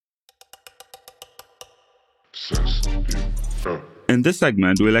In this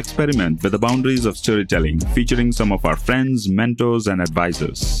segment, we'll experiment with the boundaries of storytelling, featuring some of our friends, mentors, and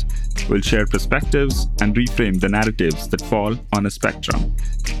advisors. We'll share perspectives and reframe the narratives that fall on a spectrum.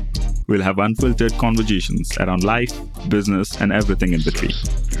 We'll have unfiltered conversations around life, business, and everything in between.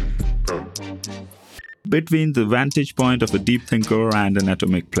 Between the vantage point of a deep thinker and an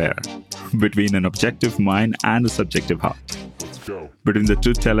atomic player. Between an objective mind and a subjective heart. Between the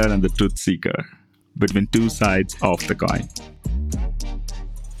truth teller and the truth seeker. Between two sides of the coin.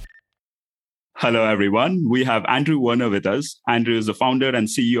 Hello, everyone. We have Andrew Warner with us. Andrew is the founder and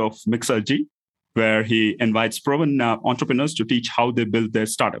CEO of Mixergy, where he invites proven entrepreneurs to teach how they build their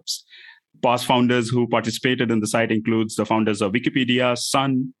startups. Past founders who participated in the site includes the founders of Wikipedia,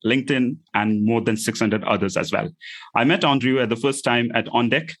 Sun, LinkedIn, and more than 600 others as well. I met Andrew at the first time at On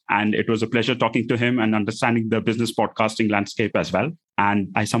Deck, and it was a pleasure talking to him and understanding the business podcasting landscape as well. And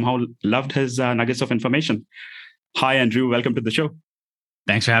I somehow loved his nuggets of information. Hi, Andrew. Welcome to the show.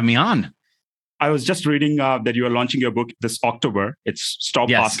 Thanks for having me on. I was just reading that you are launching your book this October. It's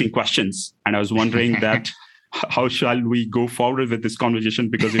Stop Asking Questions. And I was wondering that how shall we go forward with this conversation?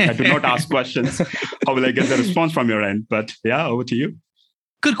 Because if I do not ask questions, how will I get the response from your end? But yeah, over to you.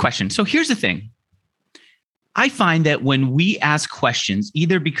 Good question. So here's the thing. I find that when we ask questions,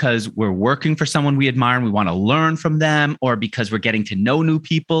 either because we're working for someone we admire and we want to learn from them, or because we're getting to know new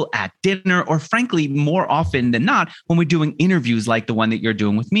people at dinner, or frankly, more often than not, when we're doing interviews like the one that you're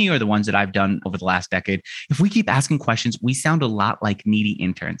doing with me or the ones that I've done over the last decade, if we keep asking questions, we sound a lot like needy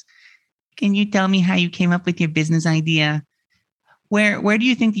interns. Can you tell me how you came up with your business idea? Where do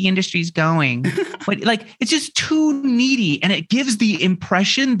you think the industry's going? It's just too needy. And it gives the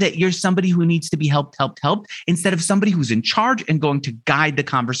impression that you're somebody who needs to be helped, instead of somebody who's in charge and going to guide the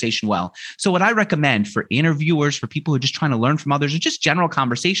conversation well. So what I recommend for interviewers, for people who are just trying to learn from others, or just general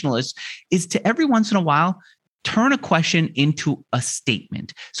conversationalists, is to every once in a while, turn a question into a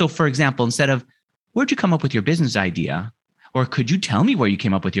statement. So for example, instead of, where'd you come up with your business idea? Or could you tell me where you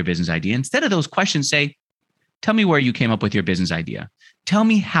came up with your business idea? Instead of those questions, say, tell me where you came up with your business idea. Tell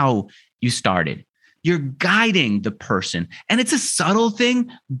me how you started. You're guiding the person. And it's a subtle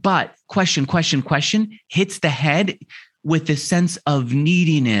thing, but question hits the head with this sense of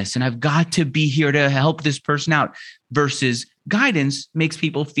neediness. And I've got to be here to help this person out, versus guidance makes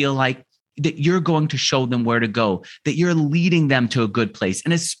people feel like that you're going to show them where to go, that you're leading them to a good place.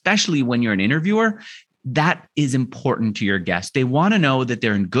 And especially when you're an interviewer, that is important to your guests. They want to know that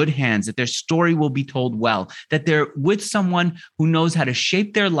they're in good hands, that their story will be told well, that they're with someone who knows how to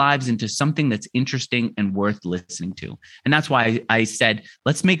shape their lives into something that's interesting and worth listening to. And that's why I said,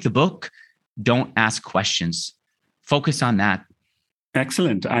 let's make the book. Don't ask questions. Focus on that.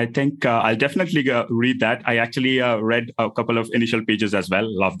 Excellent. I think I'll definitely read that. I actually read a couple of initial pages as well.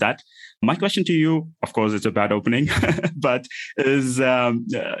 Love that. My question to you, of course, it's a bad opening, but is,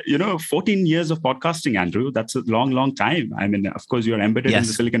 14 years of podcasting, Andrew, that's a long, long time. I mean, of course, you're embedded in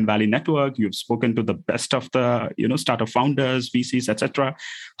the Silicon Valley network. You've spoken to the best of the, startup founders, VCs, etc.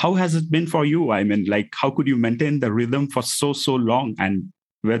 How has it been for you? I mean, how could you maintain the rhythm for so long? And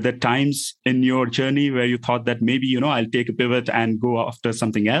were there times in your journey where you thought that maybe, I'll take a pivot and go after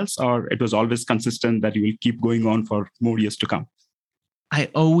something else? Or it was always consistent that you will keep going on for more years to come? I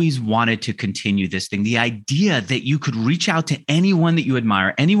always wanted to continue this thing. The idea that you could reach out to anyone that you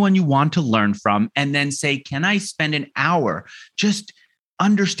admire, anyone you want to learn from, and then say, can I spend an hour just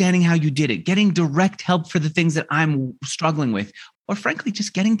understanding how you did it, getting direct help for the things that I'm struggling with, or frankly,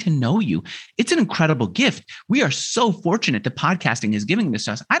 just getting to know you. It's an incredible gift. We are so fortunate that podcasting is giving this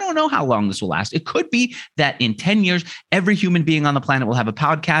to us. I don't know how long this will last. It could be that in 10 years, every human being on the planet will have a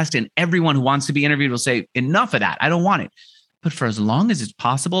podcast, and everyone who wants to be interviewed will say, enough of that. I don't want it. But for as long as it's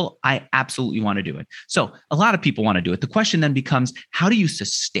possible, I absolutely want to do it. So a lot of people want to do it. The question then becomes, how do you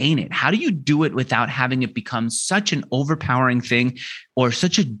sustain it? How do you do it without having it become such an overpowering thing, or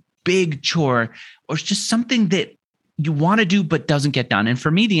such a big chore, or just something that you want to do but doesn't get done? And for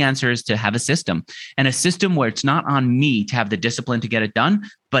me, the answer is to have a system, and a system where it's not on me to have the discipline to get it done,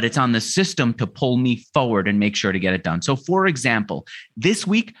 but it's on the system to pull me forward and make sure to get it done. So for example, this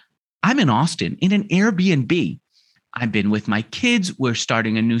week, I'm in Austin in an Airbnb. I've been with my kids. We're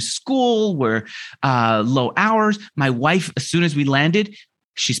starting a new school. We're low hours. My wife, as soon as we landed,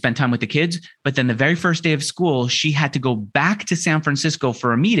 she spent time with the kids. But then the very first day of school, she had to go back to San Francisco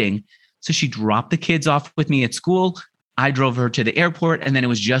for a meeting. So she dropped the kids off with me at school. I drove her to the airport, and then it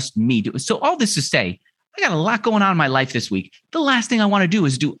was just me. So all this to say, I got a lot going on in my life this week. The last thing I want to do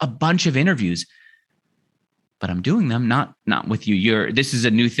is do a bunch of interviews. but I'm doing them not with you. This is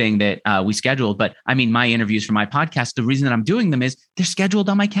a new thing that we scheduled, but I mean, my interviews for my podcast, the reason that I'm doing them is they're scheduled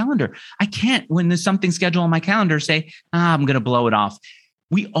on my calendar. I can't, when there's something scheduled on my calendar, say, I'm going to blow it off.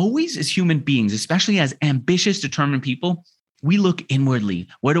 We always, as human beings, especially as ambitious, determined people, we look inwardly.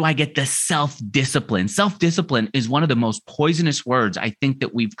 Where do I get the self-discipline? Self-discipline is one of the most poisonous words I think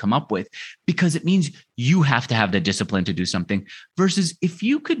that we've come up with, because it means you have to have the discipline to do something, versus if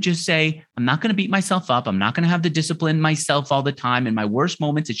you could just say, I'm not going to beat myself up. I'm not going to have the discipline myself all the time. In my worst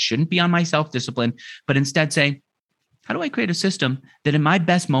moments, it shouldn't be on my self-discipline, but instead say, how do I create a system that in my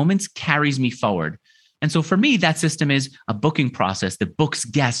best moments carries me forward? And so for me, that system is a booking process that books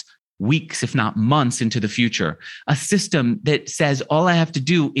guests weeks, if not months into the future. A system that says all I have to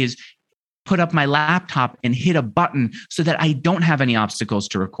do is put up my laptop and hit a button so that I don't have any obstacles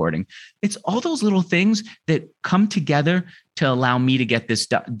to recording. It's all those little things that come together to allow me to get this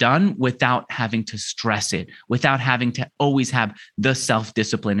done without having to stress it, without having to always have the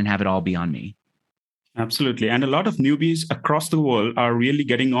self-discipline and have it all be on me. Absolutely. And a lot of newbies across the world are really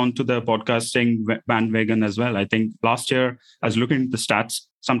getting onto the podcasting bandwagon as well. I think last year, I was looking at the stats,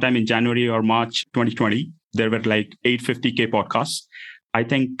 sometime in January or March 2020, there were like 850K podcasts. I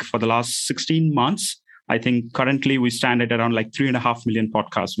think for the last 16 months, I think currently we stand at around like 3.5 million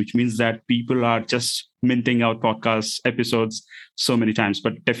podcasts, which means that people are just minting out podcast episodes so many times.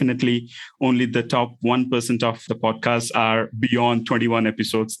 But definitely only the top 1% of the podcasts are beyond 21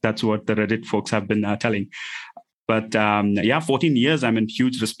 episodes. That's what the Reddit folks have been telling. But 14 years, I'm in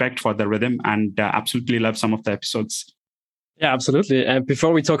huge respect for the rhythm and absolutely love some of the episodes. Yeah, absolutely. And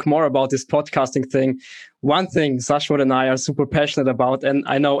before we talk more about this podcasting thing, one thing Sashwat and I are super passionate about, and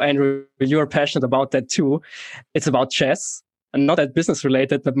I know, Andrew, you're passionate about that too. It's about chess. And not that business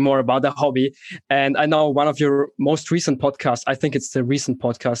related, but more about the hobby. And I know one of your most recent podcasts, I think it's the recent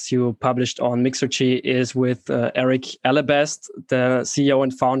podcast you published on Mixergy, is with Eric Alabast, the CEO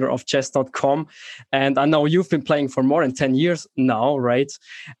and founder of chess.com. And I know you've been playing for more than 10 years now, right?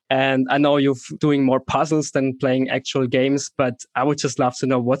 And I know you're doing more puzzles than playing actual games, but I would just love to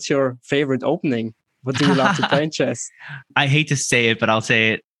know, what's your favorite opening? What do you love to play in chess? I hate to say it, but I'll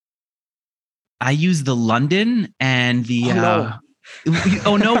say it. I use the London and the...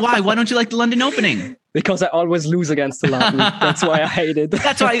 Oh, no, why? Why don't you like the London opening? Because I always lose against the London. That's why I hate it.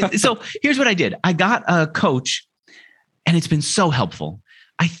 So here's what I did. I got a coach, and it's been so helpful.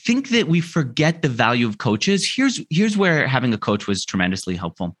 I think that we forget the value of coaches. Here's where having a coach was tremendously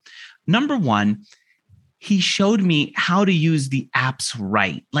helpful. Number one, he showed me how to use the apps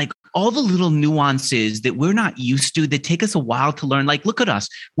right. Like all the little nuances that we're not used to that take us a while to learn. Like, look at us.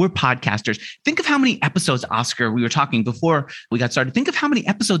 We're podcasters. Think of how many episodes, Oscar, we were talking before we got started. Think of how many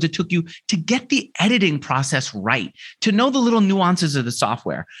episodes it took you to get the editing process right, to know the little nuances of the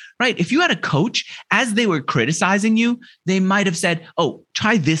software, right? If you had a coach, as they were criticizing you, they might have said, oh,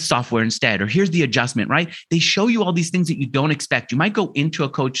 try this software instead, or here's the adjustment, right? They show you all these things that you don't expect. You might go into a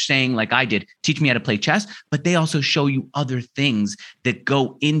coach saying, like I did, teach me how to play chess, but they also show you other things that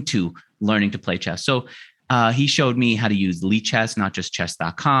go into learning to play chess. So he showed me how to use Lichess, not just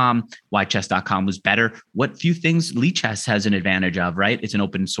chess.com, why chess.com was better, what few things Lichess has an advantage of, right? It's an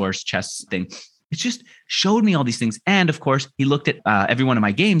open source chess thing. It just showed me all these things. And of course, he looked at every one of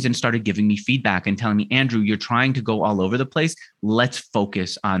my games and started giving me feedback and telling me, Andrew, you're trying to go all over the place. Let's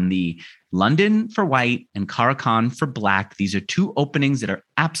focus on the London for white and Caro-Kann for black. These are two openings that are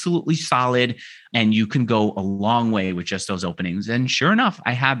absolutely solid, and you can go a long way with just those openings. And sure enough,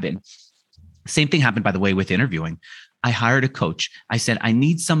 I have been. Same thing happened, by the way, with interviewing. I hired a coach. I said, I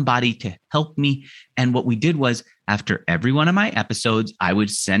need somebody to help me. And what we did was, after every one of my episodes, I would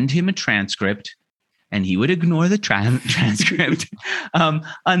send him a transcript, and he would ignore the transcript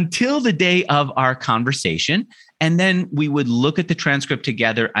until the day of our conversation. And then we would look at the transcript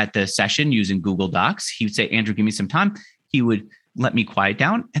together at the session using Google Docs. He would say, Andrew, give me some time. He would let me quiet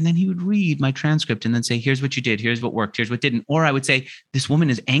down. And then he would read my transcript and then say, here's what you did. Here's what worked. Here's what didn't. Or I would say, this woman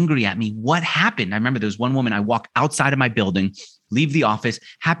is angry at me. What happened? I remember there was one woman, I walk outside of my building, leave the office,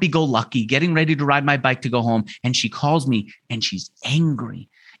 happy-go-lucky, getting ready to ride my bike to go home. And she calls me and she's angry.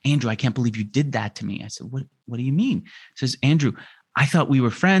 Andrew, I can't believe you did that to me. I said, what do you mean? She says, Andrew, I thought we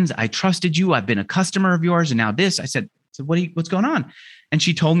were friends. I trusted you. I've been a customer of yours. And now this. I said, what's going on? And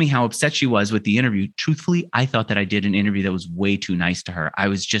she told me how upset she was with the interview. Truthfully, I thought that I did an interview that was way too nice to her. I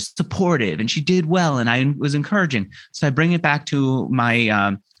was just supportive and she did well and I was encouraging. So I bring it back to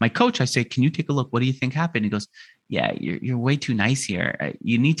my my coach. I say, can you take a look? What do you think happened? He goes, yeah, you're way too nice here.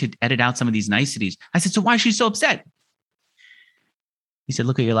 You need to edit out some of these niceties. I said, so why is she so upset? He said,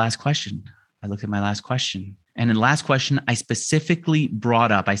 look at your last question. I looked at my last question. And in the last question, I specifically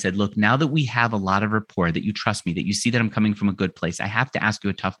brought up, I said, look, now that we have a lot of rapport, that you trust me, that you see that I'm coming from a good place, I have to ask you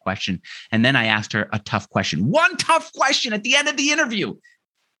a tough question. And then I asked her a tough question, one tough question at the end of the interview.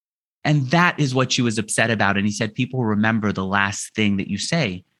 And that is what she was upset about. And he said, people remember the last thing that you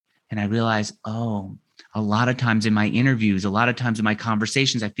say. And I realized, a lot of times in my interviews, a lot of times in my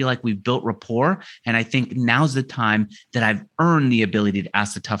conversations, I feel like we've built rapport. And I think now's the time that I've earned the ability to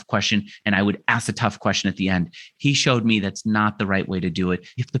ask the tough question. And I would ask the tough question at the end. He showed me that's not the right way to do it.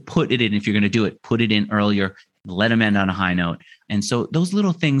 You have to put it in. If you're going to do it, put it in earlier, let them end on a high note. And so those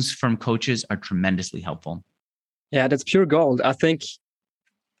little things from coaches are tremendously helpful. Yeah, that's pure gold.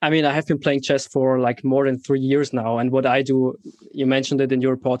 I have been playing chess for like more than 3 years now. And what I do, you mentioned it in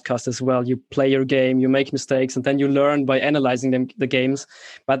your podcast as well. You play your game, you make mistakes, and then you learn by analyzing the games.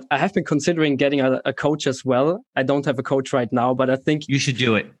 But I have been considering getting a coach as well. I don't have a coach right now, but I think you should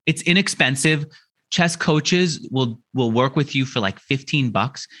do it. It's inexpensive. Chess coaches will work with you for like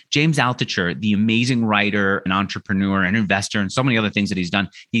 $15. James Altucher, the amazing writer and entrepreneur and investor and so many other things that he's done.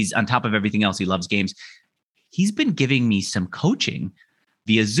 He's on top of everything else. He loves games. He's been giving me some coaching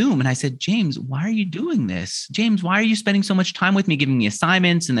via Zoom. And I said, James, why are you doing this? James, why are you spending so much time with me, giving me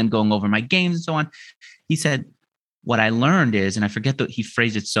assignments and then going over my games and so on? He said, what I learned is, and I forget that he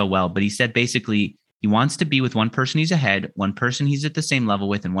phrased it so well, but he said basically, he wants to be with one person he's ahead, one person he's at the same level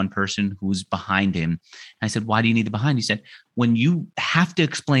with, and one person who's behind him. And I said, why do you need the behind? He said, when you have to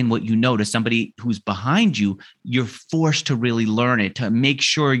explain what you know to somebody who's behind you, you're forced to really learn it, to make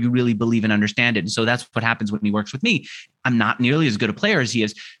sure you really believe and understand it. And so that's what happens when he works with me. I'm not nearly as good a player as he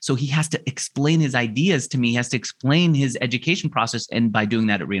is. So he has to explain his ideas to me. He has to explain his education process. And by doing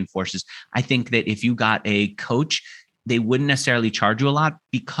that, it reinforces. I think that if you got a coach, they wouldn't necessarily charge you a lot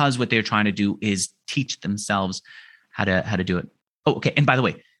because what they're trying to do is teach themselves how to do it. Oh, okay. And by the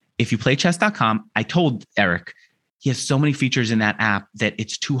way, if you play chess.com, I told Eric, he has so many features in that app that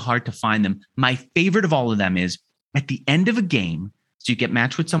it's too hard to find them. My favorite of all of them is at the end of a game, so you get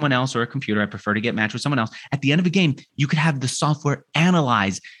matched with someone else or a computer. I prefer to get matched with someone else. At the end of a game, you could have the software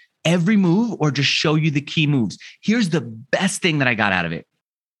analyze every move or just show you the key moves. Here's the best thing that I got out of it.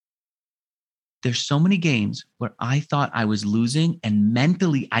 There's so many games where I thought I was losing and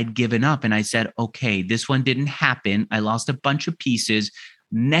mentally I'd given up. And I said, okay, this one didn't happen. I lost a bunch of pieces.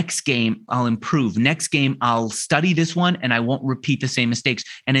 Next game, I'll improve. Next game, I'll study this one and I won't repeat the same mistakes.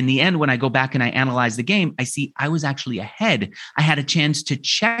 And in the end, when I go back and I analyze the game, I see I was actually ahead. I had a chance to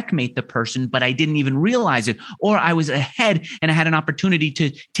checkmate the person, but I didn't even realize it. Or I was ahead and I had an opportunity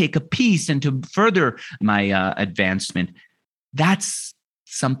to take a piece and to further my advancement. That's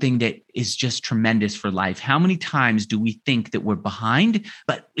something that is just tremendous for life. How many times do we think that we're behind,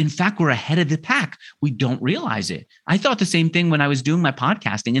 but in fact, we're ahead of the pack? We don't realize it. I thought the same thing when I was doing my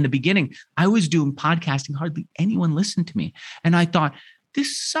podcasting. In the beginning, I was doing podcasting. Hardly anyone listened to me. And I thought,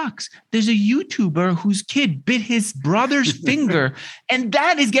 this sucks. There's a YouTuber whose kid bit his brother's finger, and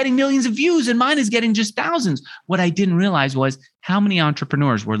that is getting millions of views, and mine is getting just thousands. What I didn't realize was how many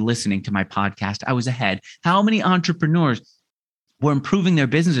entrepreneurs were listening to my podcast. I was ahead. How many entrepreneurs were improving their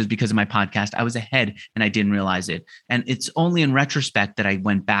businesses because of my podcast? I was ahead and I didn't realize it. And it's only in retrospect that I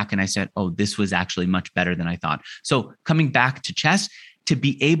went back and I said, oh, this was actually much better than I thought. So coming back to chess, to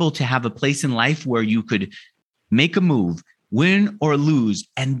be able to have a place in life where you could make a move, win or lose,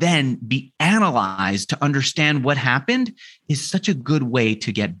 and then be analyzed to understand what happened is such a good way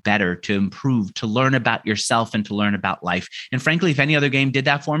to get better, to improve, to learn about yourself and to learn about life. And frankly, if any other game did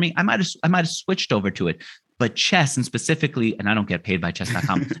that for me, I might have switched over to it. But chess, and specifically, and I don't get paid by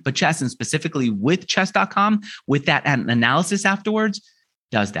chess.com, but chess and specifically with chess.com, with that analysis afterwards,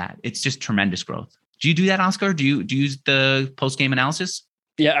 does that. It's just tremendous growth. Do you do that, Oscar? Do you use the post-game analysis?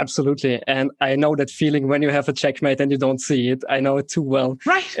 Yeah, absolutely. And I know that feeling when you have a checkmate and you don't see it. I know it too well.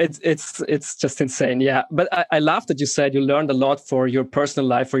 Right. It's just insane. Yeah. But I love that you said you learned a lot for your personal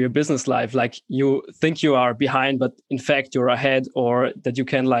life, for your business life. Like you think you are behind, but in fact you're ahead, or that you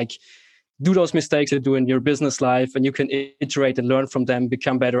can like do those mistakes you do in your business life and you can iterate and learn from them,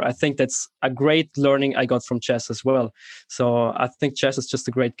 become better. I think that's a great learning I got from chess as well. So I think chess is just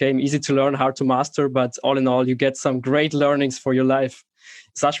a great game, easy to learn, hard to master, but all in all, you get some great learnings for your life.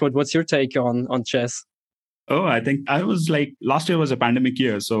 Sashwat, what's your take on chess? Oh, I think I was like, last year was a pandemic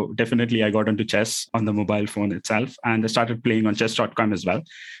year. So definitely I got into chess on the mobile phone itself. And I started playing on chess.com as well.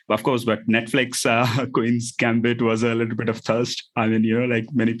 But of course, but Netflix Queen's Gambit was a little bit of thirst. I mean, like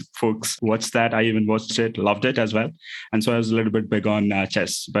many folks watched that. I even watched it, loved it as well. And so I was a little bit big on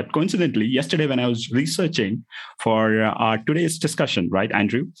chess. But coincidentally, yesterday when I was researching for our today's discussion, right,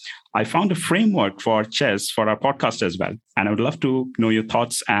 Andrew, I found a framework for chess for our podcast as well. And I would love to know your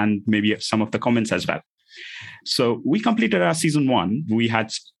thoughts and maybe some of the comments as well. So we completed our season 1. We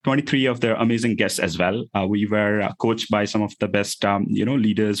had 23 of their amazing guests as well. We were coached by some of the best,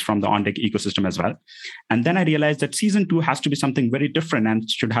 leaders from the OnDeck ecosystem as well. And then I realized that season 2 has to be something very different and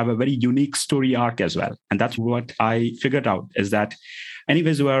should have a very unique story arc as well. And that's what I figured out, is that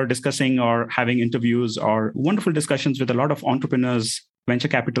anyways, we are discussing or having interviews or wonderful discussions with a lot of entrepreneurs, venture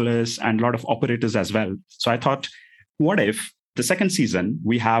capitalists, and a lot of operators as well. So I thought, what if the second season,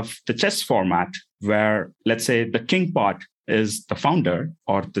 we have the chess format where, let's say, the king part is the founder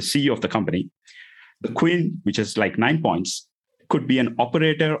or the CEO of the company. The queen, which is like 9 points, could be an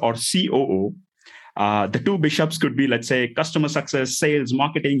operator or COO. The 2 bishops could be, let's say, customer success, sales,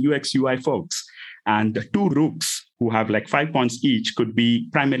 marketing, UX, UI folks. And the 2 rooks, who have like 5 points each, could be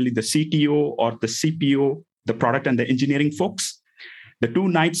primarily the CTO or the CPO, the product and the engineering folks. The 2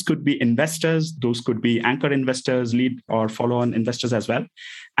 knights could be investors. Those could be anchor investors, lead or follow-on investors as well.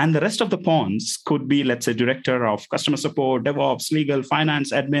 And the rest of the pawns could be, let's say, director of customer support, DevOps, legal,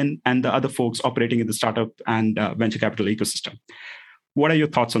 finance, admin, and the other folks operating in the startup and venture capital ecosystem. What are your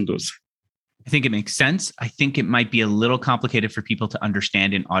thoughts on those? I think it makes sense. I think it might be a little complicated for people to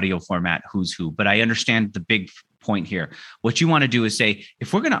understand in audio format who's who, but I understand the big point here. What you want to do is say,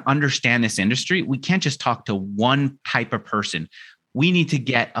 if we're going to understand this industry, we can't just talk to one type of person. We need to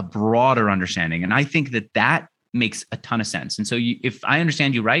get a broader understanding. And I think that makes a ton of sense. And so if I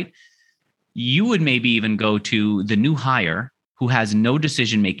understand you right, you would maybe even go to the new hire who has no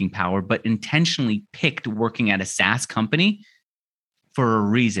decision-making power, but intentionally picked working at a SaaS company for a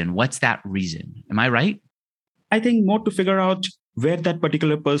reason. What's that reason? Am I right? I think more to figure out where that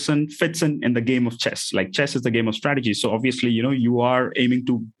particular person fits in the game of chess. Like chess is the game of strategy. So obviously, you are aiming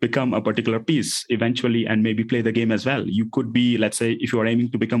to become a particular piece eventually and maybe play the game as well. You could be, let's say, if you are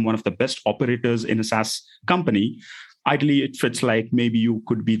aiming to become one of the best operators in a SaaS company, ideally it fits like maybe you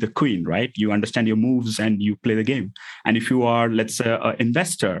could be the queen, right? You understand your moves and you play the game. And if you are, let's say, an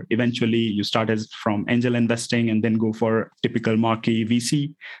investor, eventually you start as from angel investing and then go for typical marquee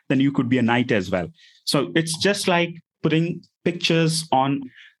VC, then you could be a knight as well. So it's just like putting pictures on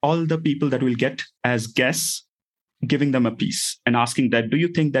all the people that will get as guests, giving them a piece and asking that, do you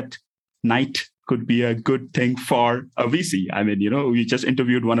think that knight could be a good thing for a VC? I mean, we just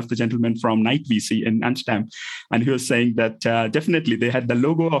interviewed one of the gentlemen from Knight VC in Amsterdam, and he was saying that definitely they had the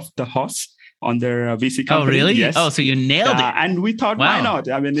logo of the horse on their VC company. Oh, really? Yes. Oh, so you nailed it. And we thought, wow. Why not?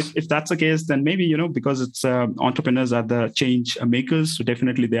 I mean, if that's the case, then maybe, because it's entrepreneurs are the change makers. So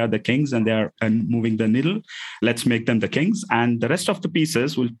definitely they are the kings and they are moving the needle. Let's make them the kings. And the rest of the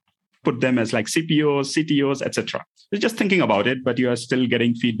pieces will put them as like CPOs, CTOs, etc. We're just thinking about it, but you are still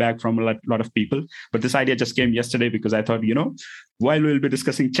getting feedback from a lot of people. But this idea just came yesterday because I thought, while we'll be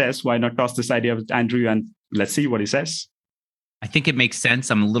discussing chess, why not toss this idea with Andrew and let's see what he says. I think it makes sense.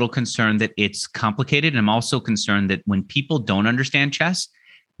 I'm a little concerned that it's complicated. And I'm also concerned that when people don't understand chess,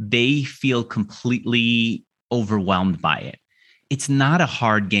 they feel completely overwhelmed by it. It's not a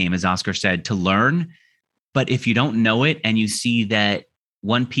hard game, as Oscar said, to learn. But if you don't know it and you see that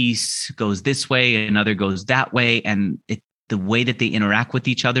one piece goes this way, another goes that way, and the way that they interact with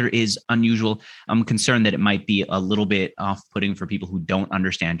each other is unusual, I'm concerned that it might be a little bit off-putting for people who don't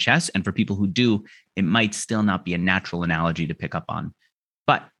understand chess. And for people who do, it might still not be a natural analogy to pick up on.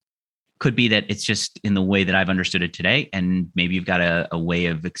 But could be that it's just in the way that I've understood it today. And maybe you've got a way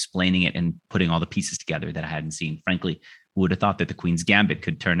of explaining it and putting all the pieces together that I hadn't seen. Frankly, who would have thought that The Queen's Gambit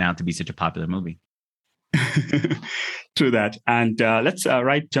could turn out to be such a popular movie? True that. And let's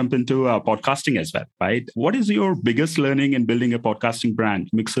jump into podcasting as well, right? What is your biggest learning in building a podcasting brand?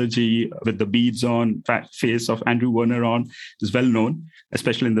 Mixergy with the beads on face of Andrew Warner on is well known,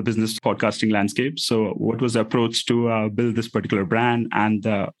 especially in the business podcasting landscape. So what was the approach to build this particular brand and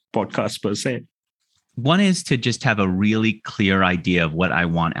the podcast per se? One is to just have a really clear idea of what I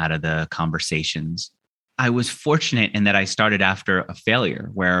want out of the conversations. I was fortunate in that I started after a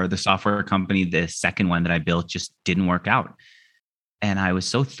failure where the software company, the second one that I built, just didn't work out. And I was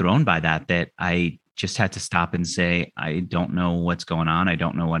so thrown by that I just had to stop and say, I don't know what's going on. I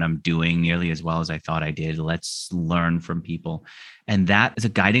don't know what I'm doing nearly as well as I thought I did. Let's learn from people. And that is a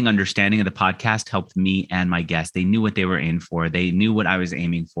guiding understanding of the podcast helped me and my guests. They knew what they were in for. They knew what I was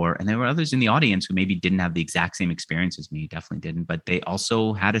aiming for. And there were others in the audience who maybe didn't have the exact same experience as me, definitely didn't, but they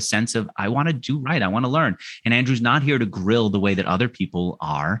also had a sense of, I want to do right. I want to learn. And Andrew's not here to grill the way that other people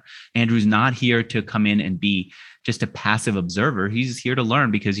are. Andrew's not here to come in and be just a passive observer. He's here to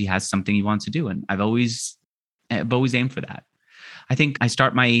learn because he has something he wants to do. And I've always aimed for that. I think I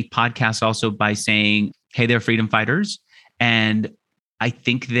start my podcast also by saying, hey there, freedom fighters. And I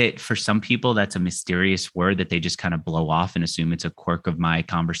think that for some people, that's a mysterious word that they just kind of blow off and assume it's a quirk of my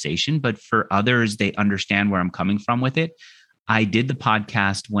conversation. But for others, they understand where I'm coming from with it. I did the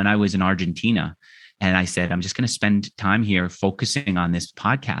podcast when I was in Argentina. And I said, I'm just going to spend time here focusing on this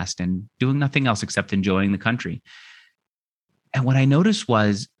podcast and doing nothing else except enjoying the country. And what I noticed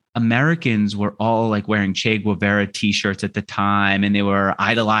was Americans were all like wearing Che Guevara t-shirts at the time, and they were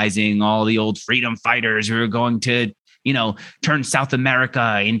idolizing all the old freedom fighters who were going to, turn South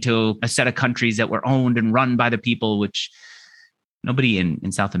America into a set of countries that were owned and run by the people, which nobody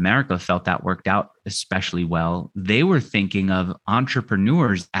in South America felt that worked out especially well. They were thinking of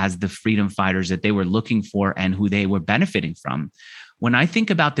entrepreneurs as the freedom fighters that they were looking for and who they were benefiting from. When I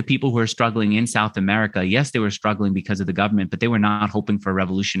think about the people who are struggling in South America, yes, they were struggling because of the government, but they were not hoping for a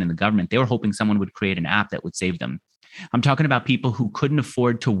revolution in the government. They were hoping someone would create an app that would save them. I'm talking about people who couldn't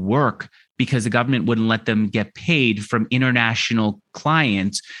afford to work because the government wouldn't let them get paid from international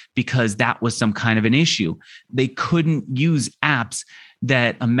clients because that was some kind of an issue. They couldn't use apps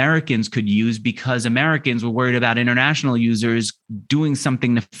that Americans could use because Americans were worried about international users doing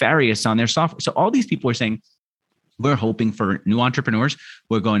something nefarious on their software. So all these people are saying, we're hoping for new entrepreneurs.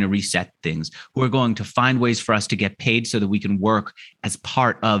 We're going to reset things. We're going to find ways for us to get paid so that we can work as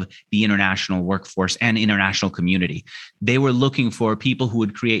part of the international workforce and international community. They were looking for people who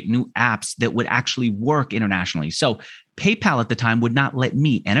would create new apps that would actually work internationally. So PayPal at the time would not let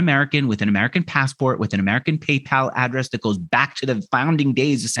me, an American with an American passport, with an American PayPal address that goes back to the founding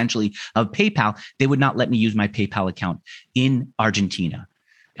days, essentially, of PayPal, they would not let me use my PayPal account in Argentina.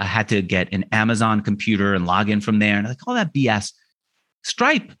 I had to get an Amazon computer and log in from there. And all that BS.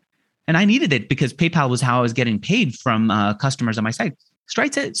 Stripe. And I needed it because PayPal was how I was getting paid from customers on my site.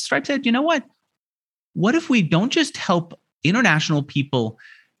 Stripe said, you know what? What if we don't just help international people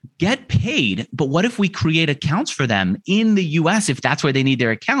get paid, but what if we create accounts for them in the US if that's where they need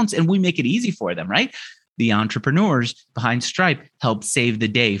their accounts, and we make it easy for them, right? The entrepreneurs behind Stripe helped save the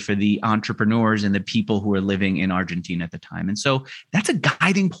day for the entrepreneurs and the people who were living in Argentina at the time. And so that's a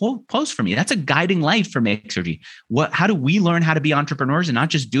guiding post for me. That's a guiding light for Mixergy. How do we learn how to be entrepreneurs and not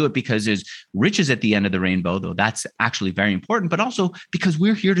just do it because there's riches at the end of the rainbow, though that's actually very important, but also because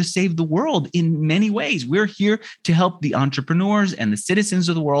we're here to save the world in many ways. We're here to help the entrepreneurs and the citizens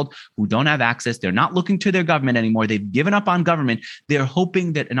of the world who don't have access. They're not looking to their government anymore. They've given up on government. They're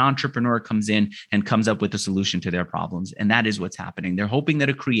hoping that an entrepreneur comes in and comes up with a solution to their problems. And that is what's happening. They're hoping that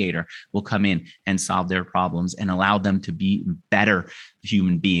a creator will come in and solve their problems and allow them to be better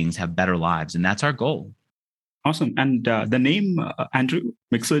human beings, have better lives. And that's our goal. Awesome. And the name, Andrew,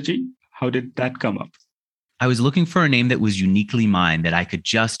 Mixergy, how did that come up? I was looking for a name that was uniquely mine that I could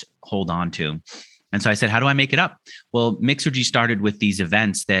just hold on to. And so I said, how do I make it up? Well, Mixergy started with these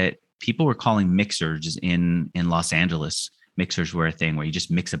events that people were calling mixers in Los Angeles. Mixers were a thing where you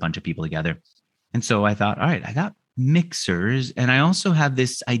just mix a bunch of people together. And so I thought, all right, I got mixers. And I also have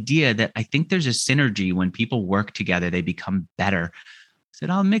this idea that I think there's a synergy when people work together, they become better. I said,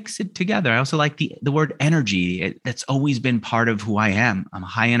 I'll mix it together. I also like the word energy. That's always been part of who I am. I'm a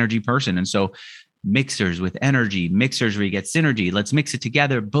high energy person. And so mixers with energy, mixers where you get synergy. Let's mix it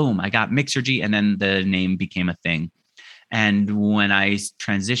together. Boom, I got Mixergy. And then the name became a thing. And when I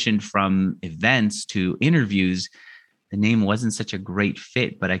transitioned from events to interviews, the name wasn't such a great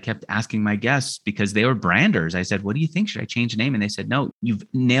fit, but I kept asking my guests because they were branders. I said, what do you think? Should I change the name? And they said, no, you've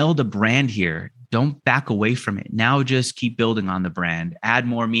nailed a brand here. Don't back away from it. Now just keep building on the brand, add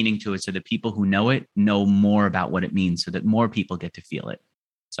more meaning to it so that people who know it know more about what it means so that more people get to feel it.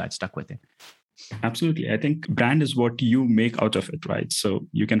 So I've stuck with it. Absolutely. I think brand is what you make out of it, right? So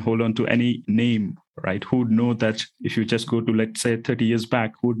you can hold on to any name, right? Who would know that if you just go to, let's say, 30 years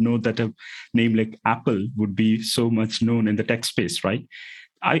back, who would know that a name like Apple would be so much known in the tech space, right?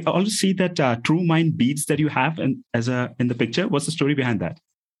 I also see that TrueMind beads that you have in the picture. What's the story behind that?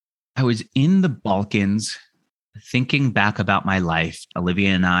 I was in the Balkans thinking back about my life.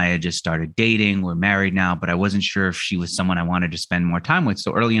 Olivia and I had just started dating. We're married now, but I wasn't sure if she was someone I wanted to spend more time with.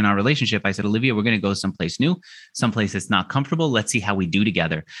 So early in our relationship, I said, Olivia, we're going to go someplace new, someplace that's not comfortable. Let's see how we do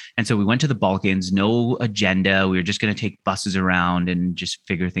together. And so we went to the Balkans, no agenda. We were just going to take buses around and just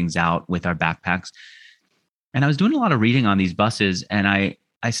figure things out with our backpacks. And I was doing a lot of reading on these buses. And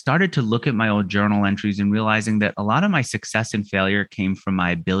I started to look at my old journal entries and realizing that a lot of my success and failure came from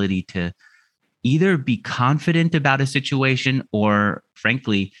my ability to either be confident about a situation or,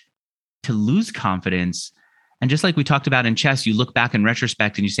 frankly, to lose confidence. And just like we talked about in chess, you look back in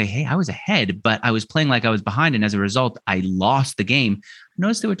retrospect and you say, hey, I was ahead, but I was playing like I was behind. And as a result, I lost the game. I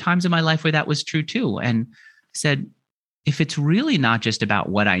noticed there were times in my life where that was true too. And I said, if it's really not just about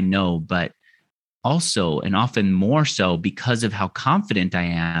what I know, but also, and often more so, because of how confident I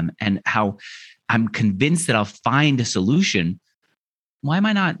am and how I'm convinced that I'll find a solution. Why am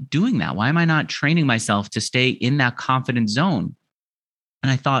I not doing that? Why am I not training myself to stay in that confident zone?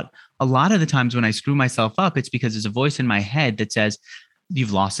 And I thought a lot of the times when I screw myself up, it's because there's a voice in my head that says,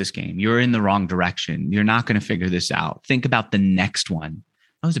 you've lost this game. You're in the wrong direction. You're not going to figure this out. Think about the next one.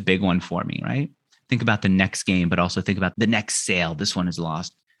 That was a big one for me, right? Think about the next game, but also think about the next sale. This one is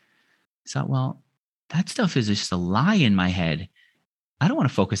lost. I thought, well, that stuff is just a lie in my head. I don't want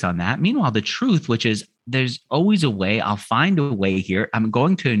to focus on that. Meanwhile, the truth, which is there's always a way. I'll find a way here. I'm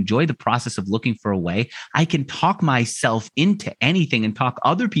going to enjoy the process of looking for a way. I can talk myself into anything and talk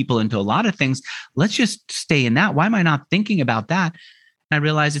other people into a lot of things. Let's just stay in that. Why am I not thinking about that? And I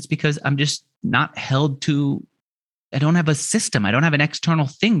realize it's because I'm just not held to, I don't have a system. I don't have an external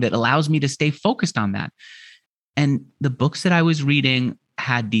thing that allows me to stay focused on that. And the books that I was reading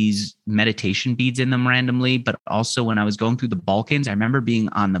had these meditation beads in them randomly, but also when I was going through the Balkans, I remember being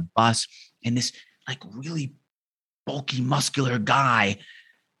on the bus and this like really bulky, muscular guy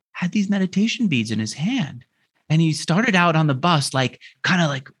had these meditation beads in his hand. And he started out on the bus, like kind of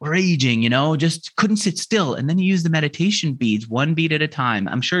like raging, just couldn't sit still. And then he used the meditation beads, one bead at a time.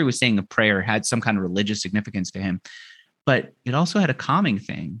 I'm sure he was saying a prayer, had some kind of religious significance to him, but it also had a calming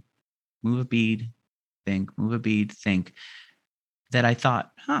thing. Move a bead, think, move a bead, think. That I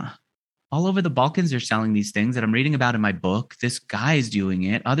thought, all over the Balkans, they're selling these things that I'm reading about in my book. This guy is doing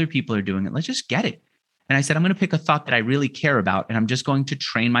it. Other people are doing it. Let's just get it. And I said, I'm going to pick a thought that I really care about, and I'm just going to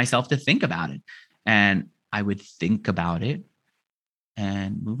train myself to think about it. And I would think about it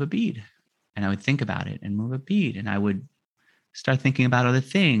and move a bead. And I would think about it and move a bead. And I would start thinking about other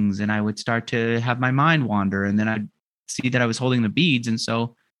things. And I would start to have my mind wander. And then I'd see that I was holding the beads. And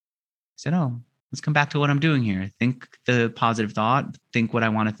so I said, let's come back to what I'm doing here. Think the positive thought, think what I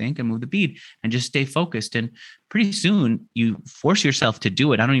want to think, and move the bead and just stay focused. And pretty soon you force yourself to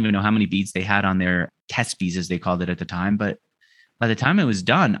do it. I don't even know how many beads they had on their test beads, as they called it at the time. But by the time it was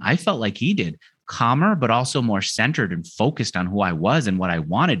done, I felt like he did, calmer, but also more centered and focused on who I was and what I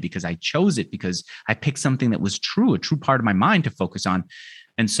wanted, because I chose it, because I picked something that was true, a true part of my mind to focus on.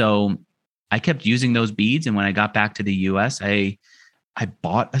 And so I kept using those beads. And when I got back to the US, I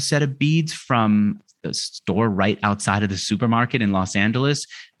bought a set of beads from the store right outside of the supermarket in Los Angeles.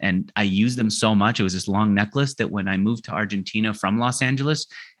 And I used them so much. It was this long necklace that when I moved to Argentina from Los Angeles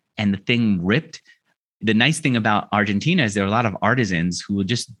and the thing ripped, the nice thing about Argentina is there are a lot of artisans who will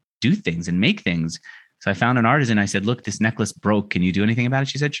just do things and make things. So I found an artisan. I said, look, this necklace broke. Can you do anything about it?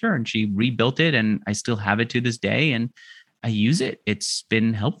 She said, sure. And she rebuilt it. And I still have it to this day. And I use it. It's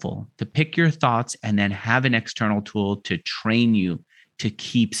been helpful to pick your thoughts and then have an external tool to train you to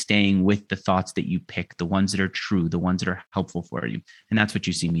keep staying with the thoughts that you pick, the ones that are true, the ones that are helpful for you. And that's what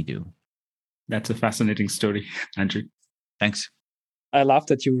you see me do. That's a fascinating story, Andrew. Thanks. I love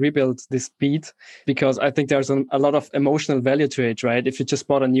that you rebuilt this bead, because I think there's a lot of emotional value to it, right? If you just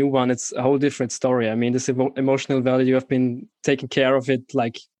bought a new one, it's a whole different story. I mean, this emotional value, you have been taking care of it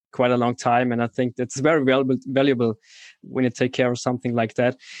like quite a long time. And I think that's very valuable when you take care of something like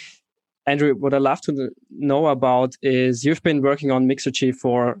that. Andrew, what I'd love to know about is you've been working on Mixergy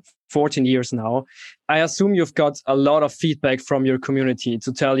for 14 years now. I assume you've got a lot of feedback from your community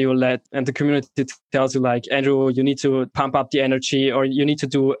to tell you that, and the community tells you like, Andrew, you need to pump up the energy, or you need to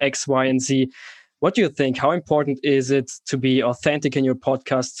do X, Y, and Z. What do you think? How important is it to be authentic in your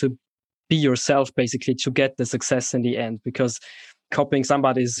podcast, to be yourself, basically, to get the success in the end? Because copying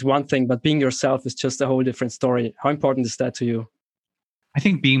somebody is one thing, but being yourself is just a whole different story. How important is that to you? I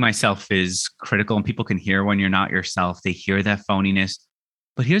think being myself is critical, and people can hear when you're not yourself. They hear that phoniness.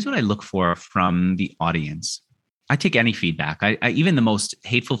 But here's what I look for from the audience. I take any feedback. I even the most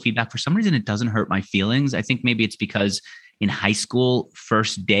hateful feedback, for some reason, it doesn't hurt my feelings. I think maybe it's because in high school,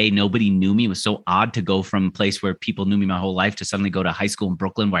 first day, nobody knew me. It was so odd to go from a place where people knew me my whole life to suddenly go to high school in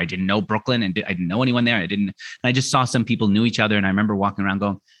Brooklyn, where I didn't know Brooklyn and I didn't know anyone there. I just saw some people knew each other. And I remember walking around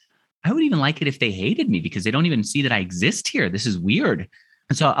going, I would even like it if they hated me, because they don't even see that I exist here. This is weird.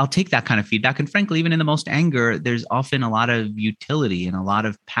 And so I'll take that kind of feedback. And frankly, even in the most anger, there's often a lot of utility and a lot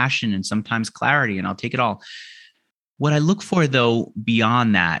of passion and sometimes clarity, and I'll take it all. What I look for, though,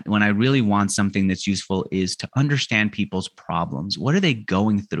 beyond that, when I really want something that's useful, is to understand people's problems. What are they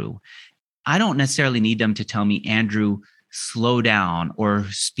going through? I don't necessarily need them to tell me, Andrew, slow down or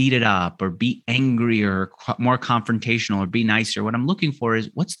speed it up or be angrier, more confrontational or be nicer. What I'm looking for is,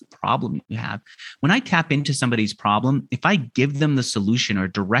 what's the problem you have? When I tap into somebody's problem, if I give them the solution or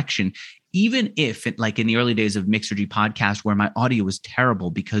direction, even if it, like in the early days of Mixergy podcast, where my audio was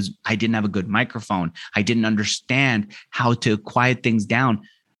terrible because I didn't have a good microphone, I didn't understand how to quiet things down,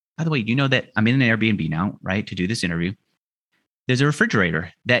 by the way, you know that I'm in an Airbnb now, right? To do this interview. There's a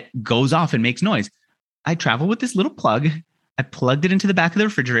refrigerator that goes off and makes noise. I travel with this little plug. I plugged it into the back of the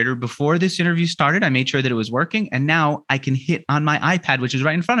refrigerator before this interview started. I made sure that it was working. And now I can hit on my iPad, which is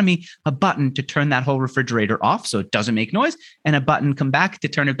right in front of me, a button to turn that whole refrigerator off so it doesn't make noise, and a button come back to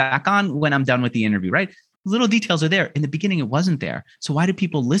turn it back on when I'm done with the interview, right? Little details are there. In the beginning, it wasn't there. So why did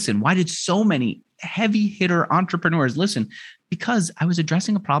people listen? Why did so many heavy hitter entrepreneurs listen? Because I was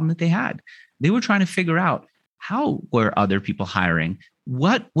addressing a problem that they had. They were trying to figure out, how were other people hiring?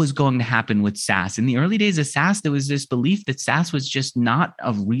 What was going to happen with SaaS? In the early days of SaaS, there was this belief that SaaS was just not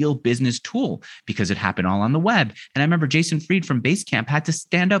a real business tool because it happened all on the web. And I remember Jason Fried from Basecamp had to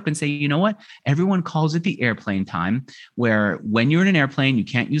stand up and say, you know what? Everyone calls it the airplane time, where when you're in an airplane, you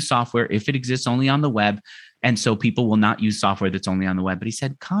can't use software if it exists only on the web. And so people will not use software that's only on the web. But he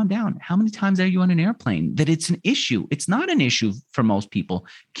said, calm down. How many times are you on an airplane that it's an issue? It's not an issue for most people.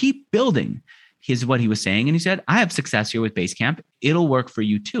 Keep building. Here's what he was saying. And he said, I have success here with Basecamp. It'll work for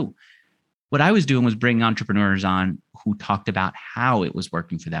you too. What I was doing was bringing entrepreneurs on who talked about how it was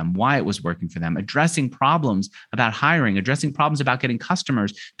working for them, why it was working for them, addressing problems about hiring, addressing problems about getting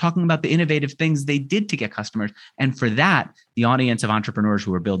customers, talking about the innovative things they did to get customers. And for that, the audience of entrepreneurs who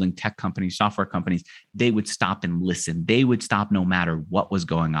were building tech companies, software companies, they would stop and listen. They would stop no matter what was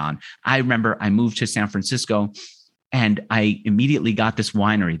going on. I remember I moved to San Francisco, and I immediately got this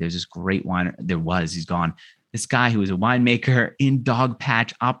winery. There's this great wine. He's gone. This guy who was a winemaker in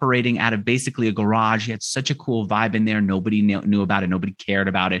Dogpatch, operating out of basically a garage. He had such a cool vibe in there. Nobody knew about it. Nobody cared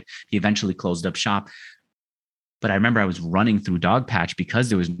about it. He eventually closed up shop. But I remember I was running through Dogpatch because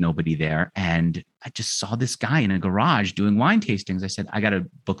there was nobody there. And I just saw this guy in a garage doing wine tastings. I said, I got to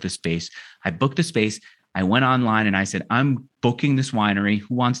book the space. I booked the space. I went online and I said, I'm booking this winery.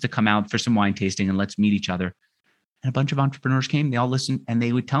 Who wants to come out for some wine tasting, and let's meet each other? And a bunch of entrepreneurs came, they all listened, and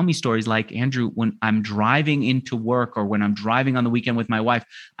they would tell me stories like, Andrew, when I'm driving into work or when I'm driving on the weekend with my wife,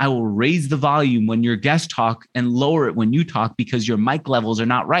 I will raise the volume when your guests talk and lower it when you talk because your mic levels are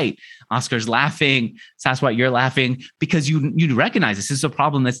not right. Oscar's laughing. Saswat, you're laughing because you recognize this is a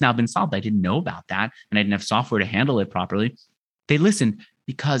problem that's now been solved. I didn't know about that, and I didn't have software to handle it properly. They listened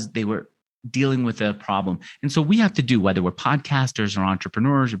because they were dealing with a problem. And so we have to do, whether we're podcasters or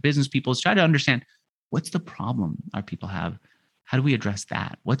entrepreneurs or business people, is try to understand, what's the problem our people have? How do we address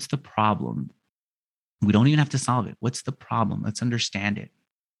that? What's the problem? We don't even have to solve it. What's the problem? Let's understand it.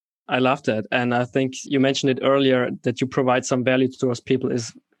 I love that. And I think you mentioned it earlier that you provide some value to those people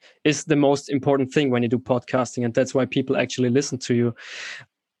is the most important thing when you do podcasting. And that's why people actually listen to you.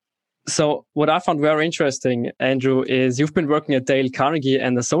 So what I found very interesting, Andrew, is you've been working at Dale Carnegie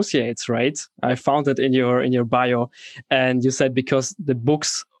and Associates, right? I found it in your bio. And you said because the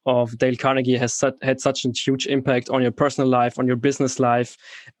books of Dale Carnegie has had such a huge impact on your personal life, on your business life.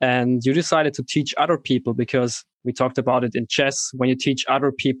 And you decided to teach other people, because we talked about it in chess. When you teach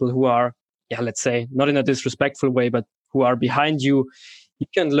other people who are, let's say, not in a disrespectful way, but who are behind you, you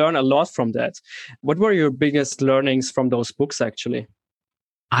can learn a lot from that. What were your biggest learnings from those books, actually?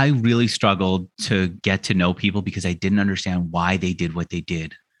 I really struggled to get to know people because I didn't understand why they did what they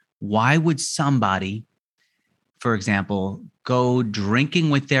did. Why would somebody, for example, go drinking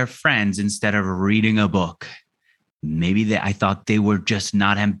with their friends instead of reading a book? Maybe I thought they were just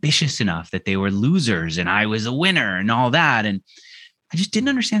not ambitious enough, that they were losers and I was a winner and all that. And I just didn't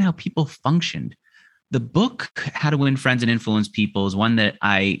understand how people functioned. The book, How to Win Friends and Influence People, is one that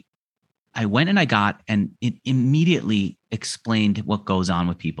I went and I got, and it immediately explained what goes on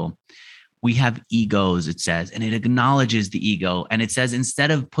with people. We have egos, it says, and it acknowledges the ego. And it says,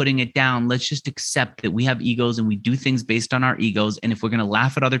 instead of putting it down, let's just accept that we have egos and we do things based on our egos. And if we're going to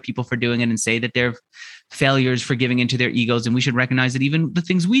laugh at other people for doing it and say that they're failures for giving into their egos, and we should recognize that even the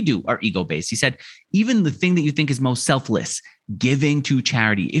things we do are ego-based. He said, even the thing that you think is most selfless, giving to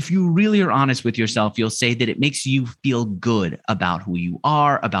charity, if you really are honest with yourself, you'll say that it makes you feel good about who you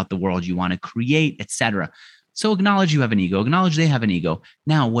are, about the world you want to create, etc. So acknowledge you have an ego, acknowledge they have an ego.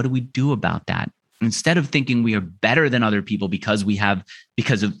 Now, what do we do about that? Instead of thinking we are better than other people because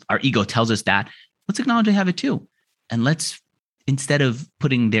of our ego tells us that, let's acknowledge they have it too. And let's, instead of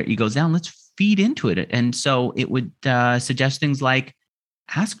putting their egos down, let's feed into it. And so it would suggest things like,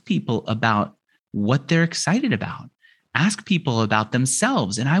 ask people about what they're excited about. Ask people about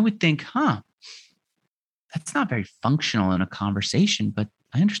themselves. And I would think, that's not very functional in a conversation, but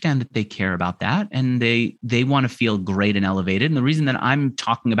I understand that they care about that and they want to feel great and elevated. And the reason that I'm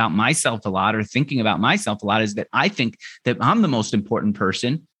talking about myself a lot or thinking about myself a lot is that I think that I'm the most important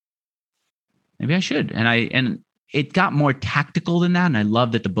person. Maybe I should. And it got more tactical than that. And I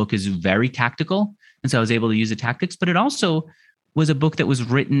love that the book is very tactical. And so I was able to use the tactics, but it also was a book that was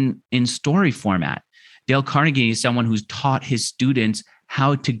written in story format. Dale Carnegie is someone who's taught his students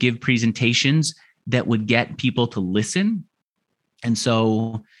how to give presentations that would get people to listen. And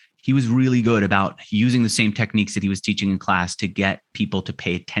so he was really good about using the same techniques that he was teaching in class to get people to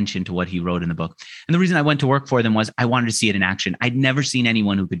pay attention to what he wrote in the book. And the reason I went to work for them was I wanted to see it in action. I'd never seen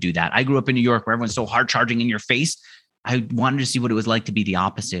anyone who could do that. I grew up in New York where everyone's so hard charging in your face. I wanted to see what it was like to be the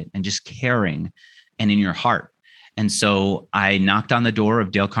opposite and just caring and in your heart. And so I knocked on the door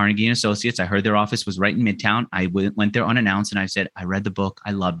of Dale Carnegie and Associates. I heard their office was right in Midtown. I went there unannounced and I said, I read the book.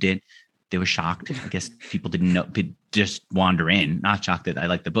 I loved it. They were shocked. I guess people didn't know, just wander in, not shocked that I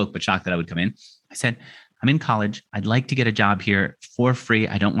liked the book, but shocked that I would come in. I said, I'm in college. I'd like to get a job here for free.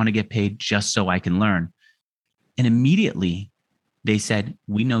 I don't want to get paid, just so I can learn. And immediately they said,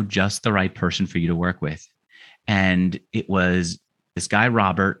 we know just the right person for you to work with. And it was this guy,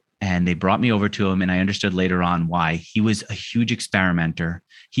 Robert, and they brought me over to him. And I understood later on why. He was a huge experimenter.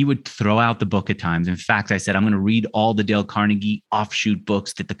 He would throw out the book at times. In fact, I said, I'm going to read all the Dale Carnegie offshoot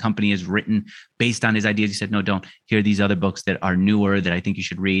books that the company has written based on his ideas. He said, no, don't. Here are these other books that are newer that I think you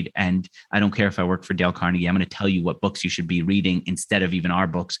should read. And I don't care if I work for Dale Carnegie. I'm going to tell you what books you should be reading instead of even our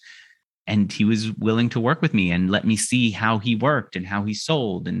books. And he was willing to work with me and let me see how he worked and how he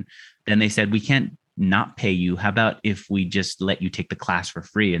sold. And then they said, we can't not pay you. How about if we just let you take the class for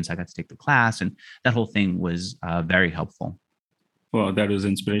free? And so I got to take the class, and that whole thing was very helpful. Well, that was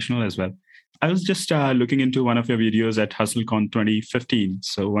inspirational as well. I was just looking into one of your videos at HustleCon 2015.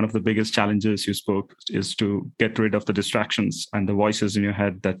 So one of the biggest challenges you spoke is to get rid of the distractions and the voices in your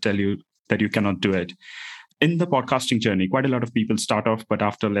head that tell you that you cannot do it. In the podcasting journey, quite a lot of people start off, but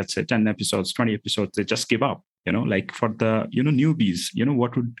after, let's say, 10 episodes, 20 episodes, they just give up. Like for the, newbies,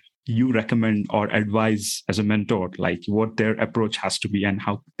 what would you recommend or advise as a mentor, like what their approach has to be and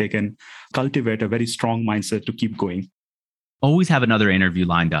how they can cultivate a very strong mindset to keep going? Always have another interview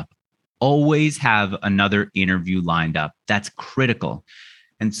lined up. Always have another interview lined up. That's critical.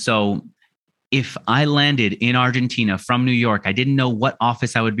 And so if I landed in Argentina from New York, I didn't know what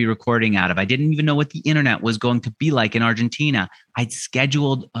office I would be recording out of. I didn't even know what the internet was going to be like in Argentina. I'd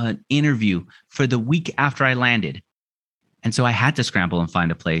scheduled an interview for the week after I landed. And so I had to scramble and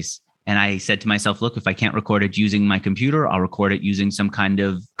find a place. And I said to myself, look, if I can't record it using my computer, I'll record it using some kind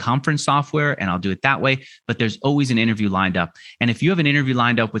of conference software and I'll do it that way. But there's always an interview lined up. And if you have an interview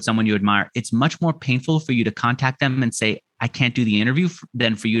lined up with someone you admire, it's much more painful for you to contact them and say, I can't do the interview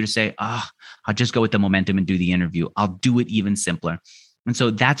than for you to say, I'll just go with the momentum and do the interview. I'll do it even simpler. And so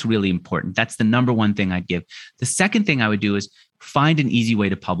that's really important. That's the number one thing I'd give. The second thing I would do is find an easy way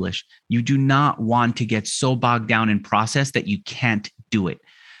to publish. You do not want to get so bogged down in process that you can't do it.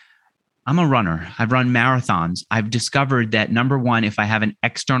 I'm a runner. I've run marathons. I've discovered that number one, if I have an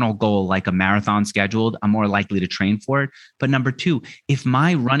external goal like a marathon scheduled, I'm more likely to train for it. But number two, if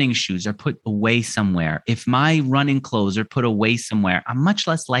my running shoes are put away somewhere, if my running clothes are put away somewhere, I'm much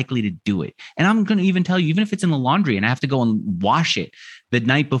less likely to do it. And I'm going to even tell you, even if it's in the laundry and I have to go and wash it the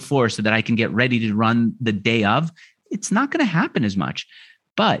night before so that I can get ready to run the day of, it's not going to happen as much.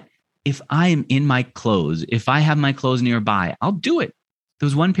 But if I am in my clothes, if I have my clothes nearby, I'll do it. There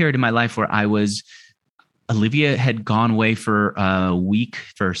was one period in my life where Olivia had gone away for a week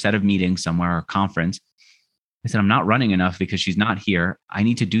for a set of meetings somewhere or a conference. I said, I'm not running enough because she's not here. I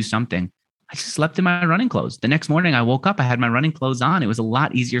need to do something. I just slept in my running clothes. The next morning I woke up, I had my running clothes on. It was a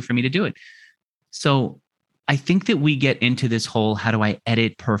lot easier for me to do it. So I think that we get into this whole, how do I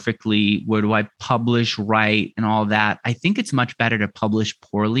edit perfectly? Where do I publish right? And all that. I think it's much better to publish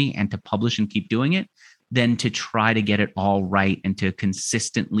poorly and to publish and keep doing it than to try to get it all right and to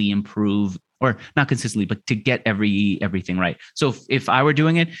consistently improve, or not consistently, but to get everything right. So if I were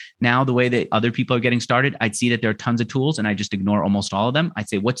doing it now, the way that other people are getting started, I'd see that there are tons of tools and I just ignore almost all of them. I'd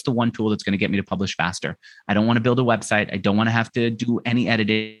say, what's the one tool that's going to get me to publish faster? I don't want to build a website. I don't want to have to do any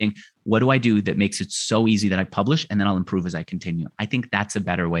editing. What do I do that makes it so easy that I publish and then I'll improve as I continue? I think that's a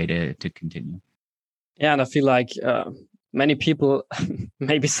better way to continue. Yeah. And I feel like, many people,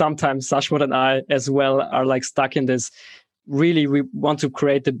 maybe sometimes Sashwat and I as well, are like stuck in this. Really, we want to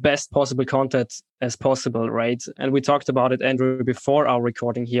create the best possible content as possible, right? And we talked about it, Andrew, before our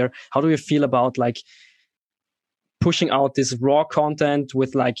recording here. How do you feel about like pushing out this raw content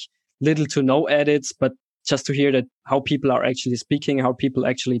with like little to no edits, but just to hear that how people are actually speaking, how people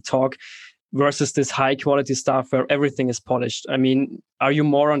actually talk, versus this high quality stuff where everything is polished? I mean, are you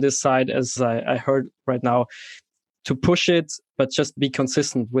more on this side, as I heard right now, to push it, but just be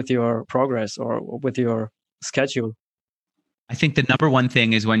consistent with your progress or with your schedule? I think the number one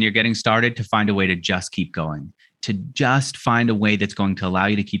thing is when you're getting started to find a way to just keep going. to just find a way that's going to allow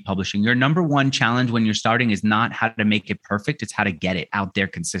you to keep publishing. Your number one challenge when you're starting is not how to make it perfect. It's how to get it out there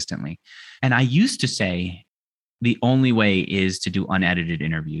consistently. And I used to say the only way is to do unedited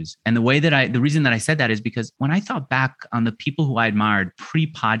interviews. And the reason that I said that is because when I thought back on the people who I admired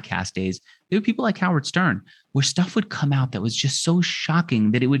pre-podcast days, there were people like Howard Stern, where stuff would come out that was just so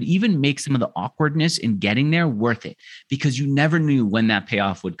shocking that it would even make some of the awkwardness in getting there worth it, because you never knew when that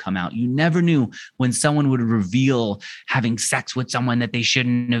payoff would come out. You never knew when someone would reveal having sex with someone that they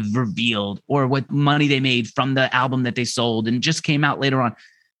shouldn't have revealed, or what money they made from the album that they sold and just came out later on.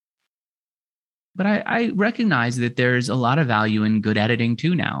 But I recognize that there's a lot of value in good editing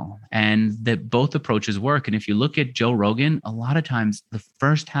too now, and that both approaches work. And if you look at Joe Rogan, a lot of times the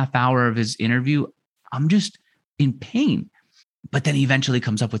first half hour of his interview, I'm just in pain, but then he eventually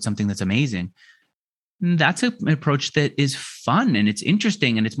comes up with something that's amazing. And that's an approach that is fun and it's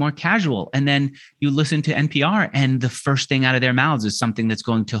interesting and it's more casual. And then you listen to NPR and the first thing out of their mouths is something that's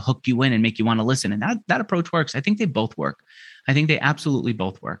going to hook you in and make you want to listen. And that approach works. I think they both work. I think they absolutely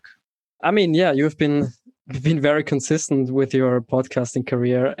both work. I mean, yeah, you've been very consistent with your podcasting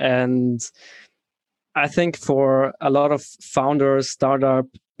career. And I think for a lot of founders, startup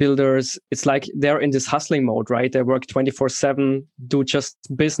builders, it's like they're in this hustling mode, right? They work 24/7, do just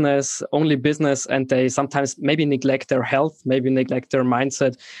business, only business, and they sometimes maybe neglect their health, maybe neglect their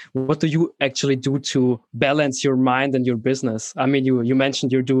mindset. What do you actually do to balance your mind and your business? I mean, you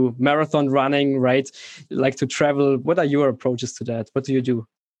mentioned you do marathon running, right? You like to travel. What are your approaches to that? What do you do?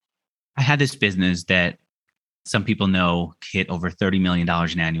 I had this business that some people know hit over $30 million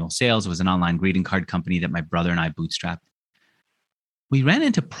in annual sales. It was an online greeting card company that my brother and I bootstrapped. We ran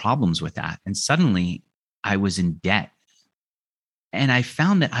into problems with that. And suddenly I was in debt. And I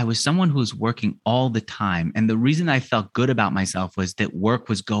found that I was someone who was working all the time. And the reason I felt good about myself was that work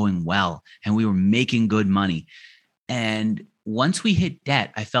was going well and we were making good money. And once we hit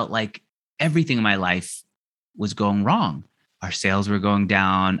debt, I felt like everything in my life was going wrong. Our sales were going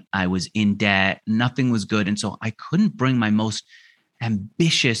down. I was in debt. Nothing was good. And so I couldn't bring my most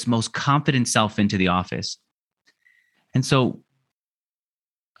ambitious, most confident self into the office. And so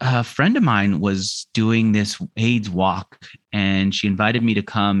a friend of mine was doing this AIDS walk and she invited me to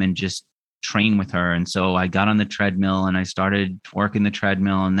come and just train with her. And so I got on the treadmill and I started working the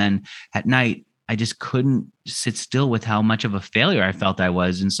treadmill. And then at night, I just couldn't sit still with how much of a failure I felt I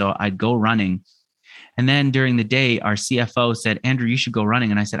was. And so I'd go running. And then during the day, our CFO said, Andrew, you should go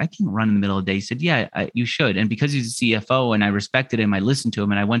running. And I said, I can't run in the middle of the day. He said, yeah, you should. And because he's a CFO and I respected him, I listened to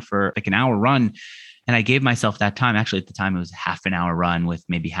him and I went for like an hour run. And I gave myself that time. Actually, at the time, it was half an hour run with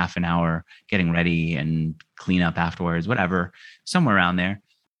maybe half an hour getting ready and clean up afterwards, whatever, somewhere around there.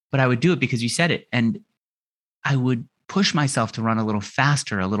 But I would do it because you said it. And I would push myself to run a little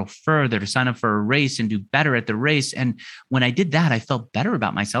faster, a little further, to sign up for a race and do better at the race. And when I did that, I felt better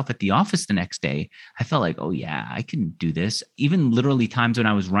about myself at the office the next day. I felt like, oh yeah, I can do this. Even literally times when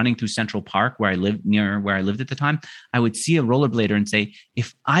I was running through Central Park, where I lived near where I lived at the time, I would see a rollerblader and say,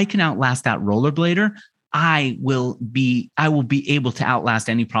 if I can outlast that rollerblader, I will be able to outlast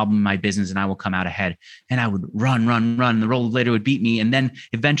any problem in my business and I will come out ahead. And I would run. The rollerblader would beat me. And then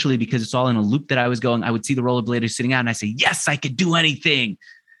eventually, because it's all in a loop that I was going, I would see the rollerblader sitting out and I say, yes, I could do anything.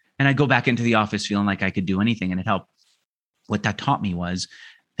 And I'd go back into the office feeling like I could do anything. And it helped. What that taught me was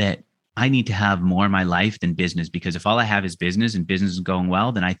that I need to have more in my life than business, because if all I have is business and business is going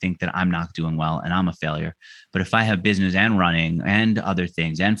well, then I think that I'm not doing well and I'm a failure. But if I have business and running and other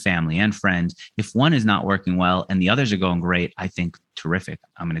things and family and friends, if one is not working well and the others are going great, I think terrific.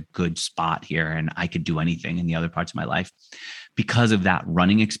 I'm in a good spot here and I could do anything in the other parts of my life. Because of that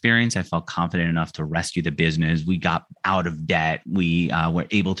running experience, I felt confident enough to rescue the business. We got out of debt. We were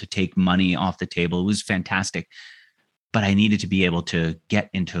able to take money off the table. It was fantastic. But I needed to be able to get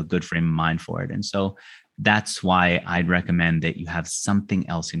into a good frame of mind for it. And so that's why I'd recommend that you have something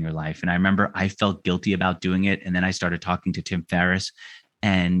else in your life. And I remember I felt guilty about doing it. And then I started talking to Tim Ferriss,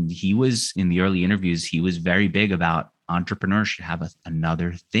 and he was, in the early interviews, he was very big about entrepreneurs should have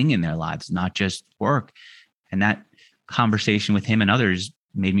another thing in their lives, not just work. And that conversation with him and others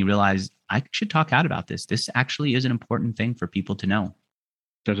made me realize I should talk out about this. This actually is an important thing for people to know.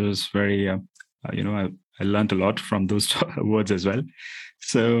 That was very, I learned a lot from those words as well.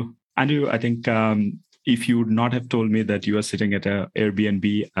 So, Andrew, I think if you would not have told me that you are sitting at an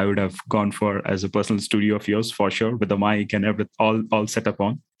Airbnb, I would have gone for as a personal studio of yours for sure, with the mic and everything all set up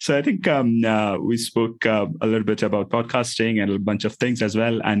on. So I think we spoke a little bit about podcasting and a bunch of things as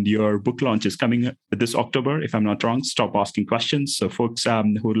well. And your book launch is coming this October, if I'm not wrong. Stop Asking Questions. So folks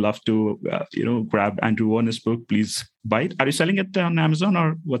who would love to, grab Andrew Warner's book, please buy it. Are you selling it on Amazon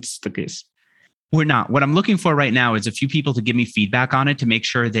or what's the case? We're not. What I'm looking for right now is a few people to give me feedback on it to make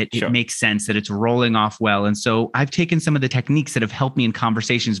sure that Sure. it makes sense, that it's rolling off well. And so I've taken some of the techniques that have helped me in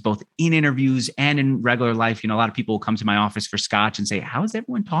conversations, both in interviews and in regular life. You know, a lot of people will come to my office for scotch and say, how is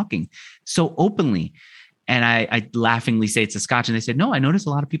everyone talking so openly? And I laughingly say it's a scotch. And they said, no, I notice a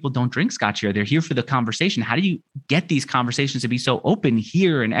lot of people don't drink scotch here. They're here for the conversation. How do you get these conversations to be so open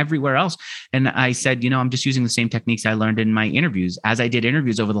here and everywhere else? And I said, I'm just using the same techniques I learned in my interviews. As I did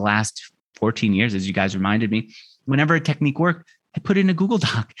interviews over the last 14 years, as you guys reminded me, whenever a technique worked, I put it in a Google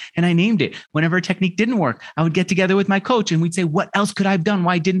Doc and I named it. Whenever a technique didn't work, I would get together with my coach and we'd say, what else could I have done?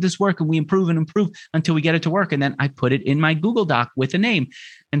 Why didn't this work? And we improve until we get it to work. And then I put it in my Google Doc with a name.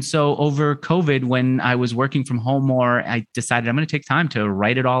 And so over COVID, when I was working from home more, I decided I'm going to take time to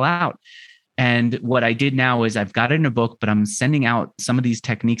write it all out. And what I did now is I've got it in a book, but I'm sending out some of these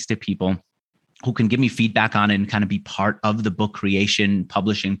techniques to people who can give me feedback on it and kind of be part of the book creation,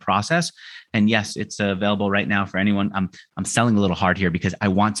 publishing process. And yes, it's available right now for anyone. I'm selling a little hard here because I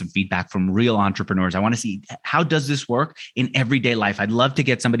want some feedback from real entrepreneurs. I want to see, how does this work in everyday life? I'd love to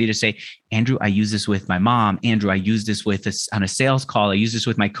get somebody to say, Andrew, I use this with my mom. Andrew, I use this on a sales call. I use this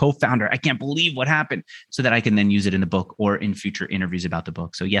with my co-founder. I can't believe what happened, so that I can then use it in the book or in future interviews about the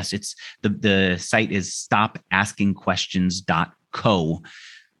book. So yes, it's the site is stopaskingquestions.co.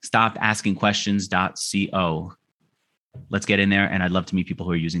 stopaskingquestions.co. Let's get in there. And I'd love to meet people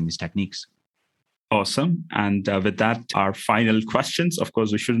who are using these techniques. Awesome. And with that, our final questions. Of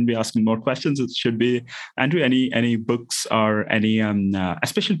course, we shouldn't be asking more questions. It should be, Andrew, any books or any,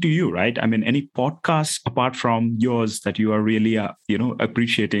 especially to you, right? I mean, any podcasts apart from yours that you are really,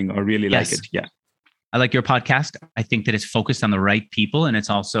 appreciating or really Yes. like it? Yeah. I like your podcast. I think that it's focused on the right people. And it's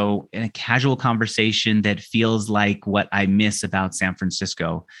also in a casual conversation that feels like what I miss about San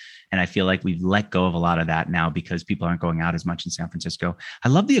Francisco. And I feel like we've let go of a lot of that now because people aren't going out as much in San Francisco. I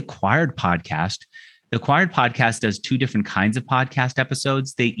love the Acquired podcast. The Acquired podcast does two different kinds of podcast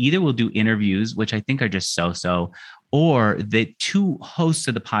episodes. They either will do interviews, which I think are just so-so, or the two hosts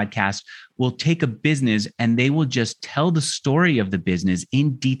of the podcast will take a business and they will just tell the story of the business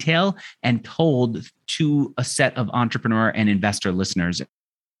in detail and told to a set of entrepreneur and investor listeners.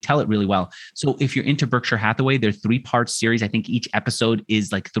 Tell it really well. So if you're into Berkshire Hathaway, they're 3-part series. I think each episode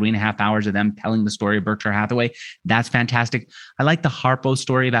is like 3.5 hours of them telling the story of Berkshire Hathaway. That's fantastic. I like the Harpo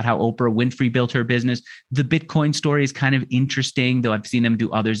story about how Oprah Winfrey built her business. The Bitcoin story is kind of interesting, though I've seen them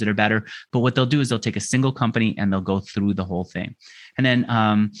do others that are better. But what they'll do is they'll take a single company and they'll go through the whole thing. And then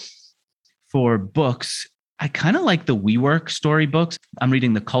for books, I kind of like the WeWork story books. I'm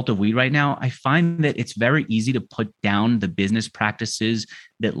reading The Cult of We right now. I find that it's very easy to put down the business practices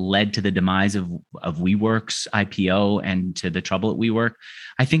that led to the demise of WeWork's IPO and to the trouble at WeWork.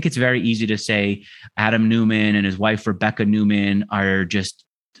 I think it's very easy to say Adam Neumann and his wife, Rebecca Neumann, are just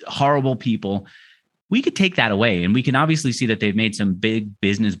horrible people. We could take that away, and we can obviously see that they've made some big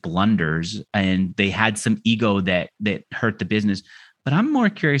business blunders and they had some ego that hurt the business. But I'm more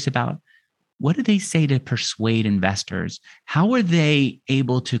curious about, what do they say to persuade investors? How are they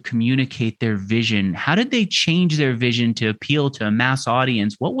able to communicate their vision? How did they change their vision to appeal to a mass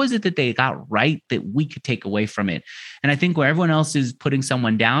audience? What was it that they got right that we could take away from it? And I think where everyone else is putting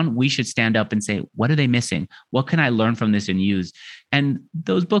someone down, we should stand up and say, what are they missing? What can I learn from this and use? And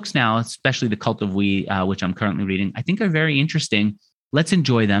those books now, especially The Cult of We, which I'm currently reading, I think are very interesting. Let's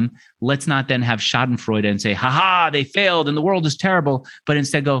enjoy them. Let's not then have Schadenfreude and say, haha, they failed and the world is terrible. But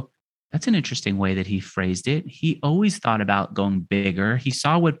instead go, that's an interesting way that he phrased it. He always thought about going bigger. He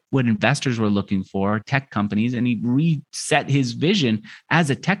saw what investors were looking for, tech companies, and he reset his vision as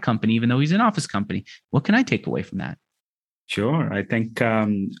a tech company, even though he's an office company. What can I take away from that? Sure. I think,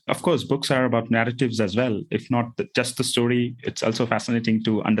 of course, books are about narratives as well. If not just the story, it's also fascinating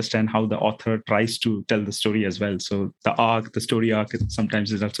to understand how the author tries to tell the story as well. So the story arc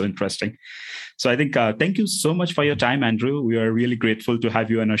sometimes is also interesting. So I think, thank you so much for your time, Andrew. We are really grateful to have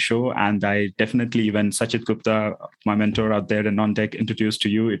you on our show. And I definitely, when Sachit Gupta, my mentor out there in non-tech, introduced to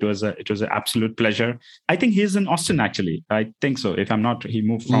you, it was an absolute pleasure. I think he's in Austin, actually. I think so. If I'm not, he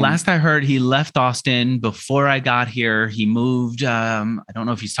moved from... Last I heard, he left Austin before I got here. He moved, I don't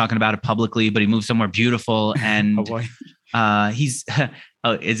know if he's talking about it publicly, but he moved somewhere beautiful. And Hawaii. He's,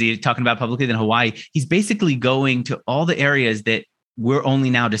 is he talking about publicly? Then Hawaii. He's basically going to all the areas that we're only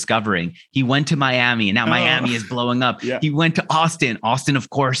now discovering. He went to Miami and now Miami is blowing up. Yeah. He went to Austin. Austin, of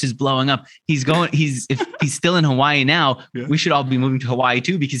course, is blowing up. If he's still in Hawaii now, we should all be moving to Hawaii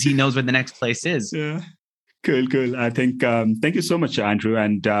too, because he knows where the next place is. Yeah. Cool. I think thank you so much, Andrew.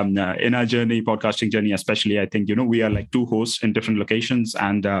 And in our journey, podcasting journey, especially, I think we are like two hosts in different locations,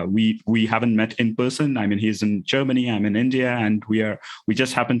 and we haven't met in person. I mean, he's in Germany, I'm in India, and we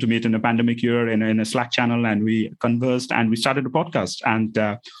just happened to meet in a pandemic year in a Slack channel, and we conversed and we started a podcast. And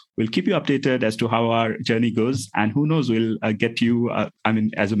we'll keep you updated as to how our journey goes. And who knows, we'll get you,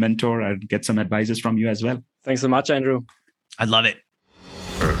 as a mentor, and get some advices from you as well. Thanks so much, Andrew. I love it.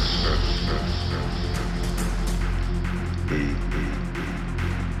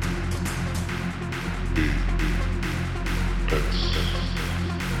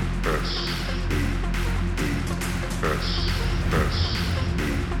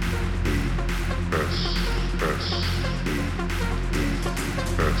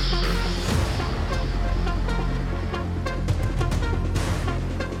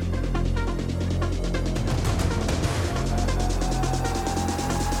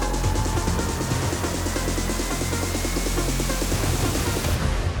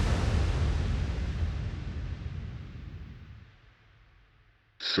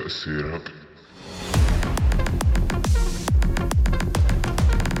 Sasirap.